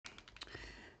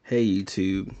Hey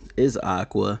YouTube, it's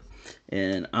Aqua,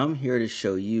 and I'm here to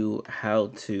show you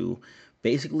how to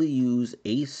basically use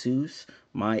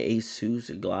my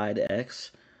ASUS GlideX.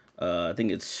 I think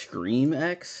it's Screen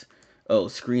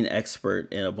Expert,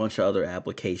 and a bunch of other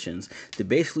applications to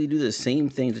basically do the same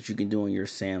things that you can do on your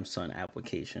Samsung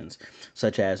applications,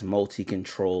 such as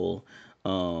multi-control,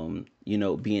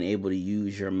 being able to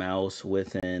use your mouse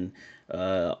within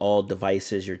all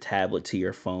devices, your tablet to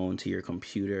your phone to your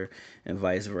computer, and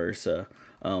vice versa.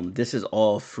 This is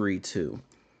all free too.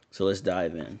 So let's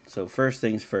dive in. So first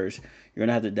things first, you're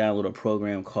gonna have to download a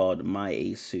program called My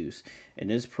ASUS. And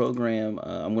this program,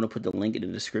 I'm gonna put the link in the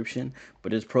description.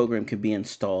 But this program can be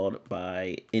installed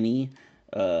by any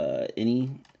Windows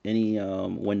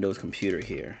computer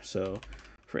here. So,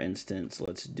 for instance,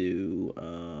 let's do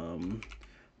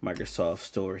Microsoft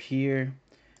Store here,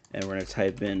 and we're gonna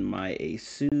type in My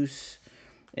ASUS,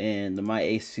 and the My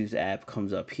ASUS app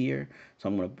comes up here. So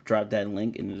I'm going to drop that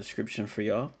link in the description for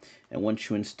y'all. And once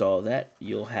you install that,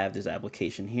 you'll have this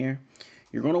application here.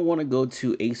 You're going to want to go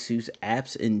to ASUS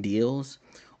Apps and Deals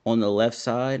on the left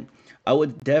side. I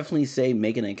would definitely say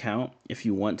make an account if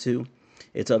you want to.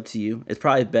 It's up to you. It's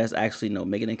probably best actually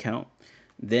make an account.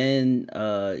 Then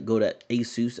go to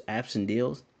ASUS Apps and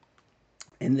Deals.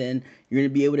 And then you're going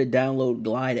to be able to download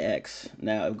GlideX.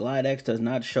 Now, if GlideX does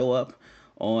not show up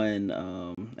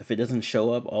if it doesn't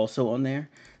show up also on there,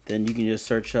 then you can just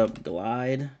search up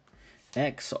GlideX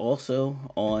also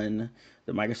on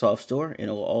the Microsoft Store, and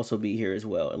it will also be here as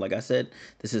well. And like I said,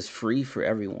 this is free for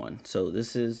everyone. So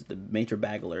this is the major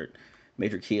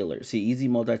key alert. See, easy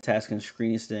multitasking,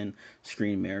 screen extend,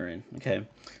 screen mirroring. Okay.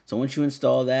 So once you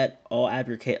install that, all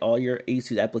your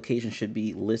ASUS applications should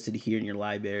be listed here in your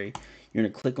library. You're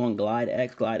gonna click on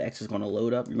GlideX. GlideX is gonna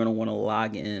load up. You're gonna want to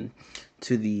log in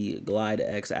to the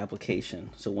GlideX application.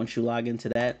 So once you log into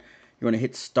that, you're gonna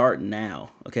hit Start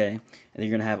Now. Okay, and you're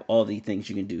gonna have all the things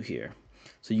you can do here.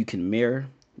 So you can mirror,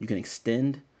 you can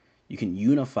extend, you can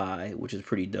unify, which is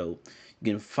pretty dope.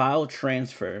 You can file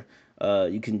transfer.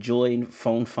 You can join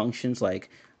phone functions like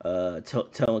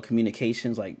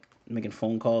telecommunications, like making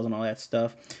phone calls and all that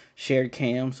stuff. Shared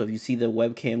cam, so if you see the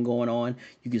webcam going on,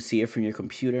 you can see it from your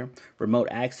computer. Remote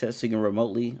access, so you can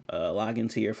remotely log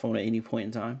into your phone at any point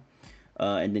in time.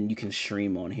 And then you can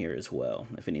stream on here as well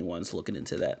if anyone's looking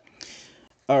into that.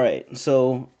 All right,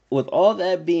 so with all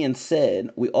that being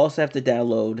said, we also have to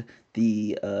download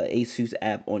the ASUS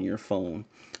app on your phone,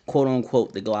 quote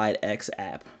unquote, the GlideX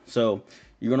app. So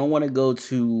you're gonna want to go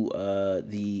to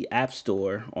the App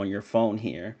Store on your phone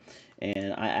here,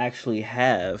 and I actually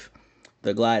have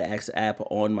the GlideX app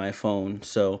on my phone.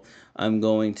 So I'm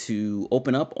going to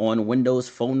open up on Windows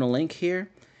Phone the link here,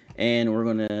 and we're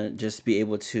gonna just be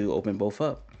able to open both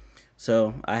up.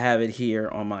 So I have it here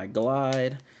on my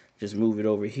Glide. Just move it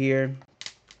over here.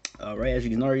 All right, as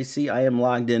you can already see, I am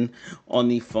logged in on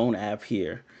the phone app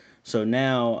here. So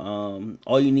now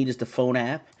all you need is the phone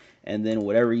app, and then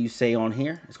whatever you say on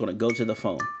here, it's going to go to the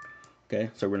phone.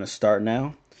 Okay, so we're going to start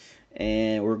now,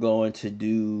 and we're going to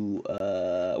do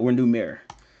mirror.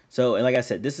 So, and like I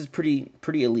said, this is pretty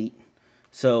elite.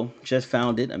 So just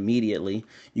found it immediately.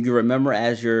 You can remember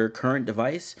as your current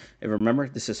device. And remember,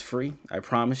 this is free. I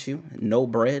promise you, no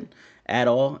bread at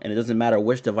all. And it doesn't matter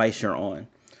which device you're on.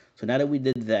 So now that we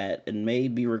did that, it may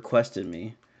be requested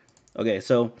me. Okay,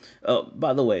 so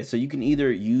by the way, so you can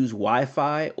either use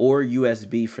Wi-Fi or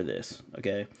USB for this.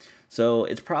 Okay, so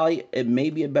it may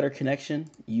be a better connection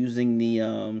using the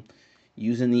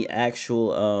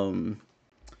actual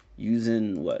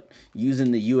using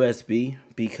the USB,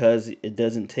 because it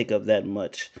doesn't take up that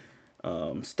much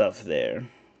stuff there.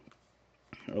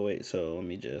 Oh wait, so let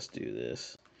me just do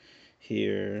this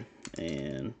here.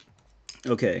 And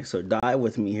okay, so die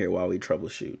with me here while we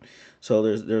troubleshoot. So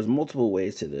there's multiple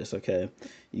ways to this. Okay,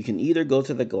 you can either go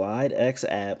to the GlideX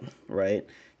app, right,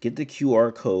 get the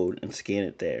QR code and scan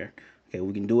it there. Okay,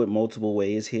 we can do it multiple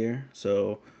ways here.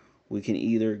 So we can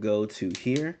either go to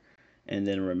here and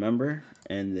then remember,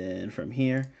 and then from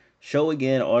here, show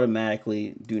again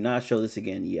automatically. Do not show this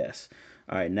again. Yes.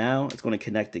 All right, now it's going to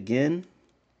connect again.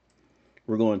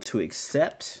 We're going to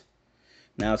accept.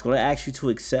 Now it's going to ask you to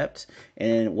accept,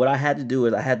 and what I had to do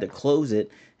is I had to close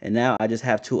it, and now I just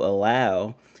have to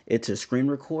allow it to screen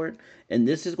record, and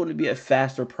this is going to be a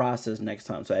faster process next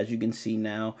time. So as you can see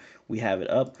now, we have it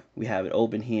up, we have it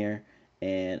open here,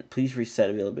 and please reset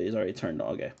availability is already turned on.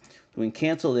 Okay, so we can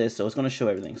cancel this, so it's going to show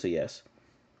everything. So yes,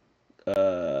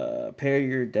 pair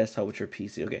your desktop with your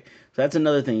PC. Okay, so that's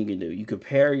another thing you can do. You could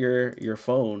pair your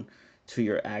phone to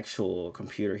your actual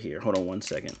computer here. Hold on one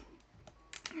second.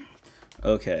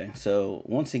 Okay, so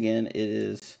once again, it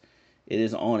it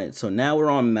is on it. So now we're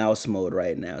on mouse mode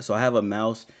right now. So I have a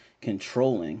mouse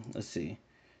controlling. Let's see.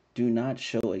 Do not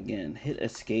show again. Hit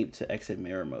escape to exit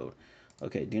mirror mode.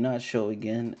 Okay, do not show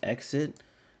again. Exit.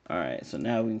 All right, so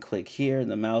now we can click here.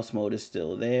 The mouse mode is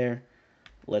still there.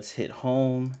 Let's hit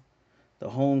home. The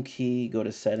home key, go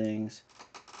to settings.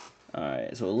 All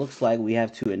right, so it looks like we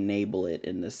have to enable it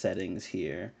in the settings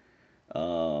here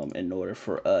in order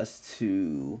for us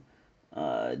to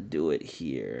do it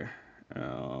here.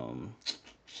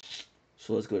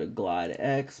 So let's go to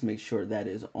GlideX, make sure that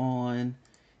is on.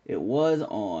 It was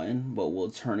on, but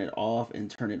we'll turn it off and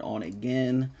turn it on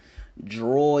again.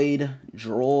 Droid,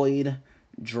 droid,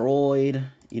 droid.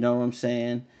 You know what I'm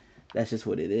saying? That's just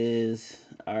what it is.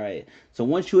 All right. So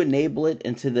once you enable it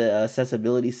into the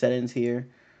accessibility settings here,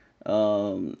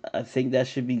 I think that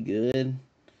should be good.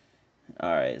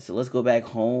 All right. So let's go back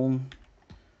home.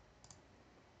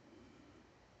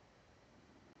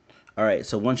 All right,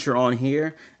 so once you're on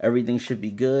here, everything should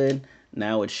be good.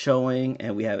 Now it's showing,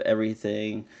 and we have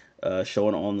everything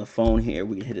showing on the phone here.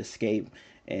 We can hit escape.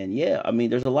 And yeah, I mean,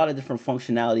 there's a lot of different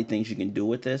functionality things you can do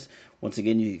with this. Once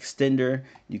again, you extender,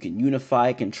 you can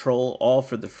unify, control, all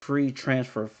for the free,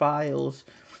 transfer files.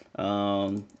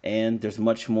 And there's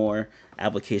much more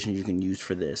applications you can use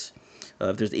for this.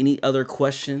 If there's any other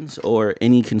questions or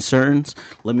any concerns,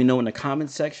 let me know in the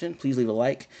comments section. Please leave a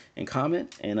like and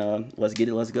comment, and let's get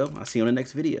it. Let's go. I'll see you on the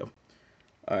next video.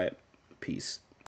 All right. Peace.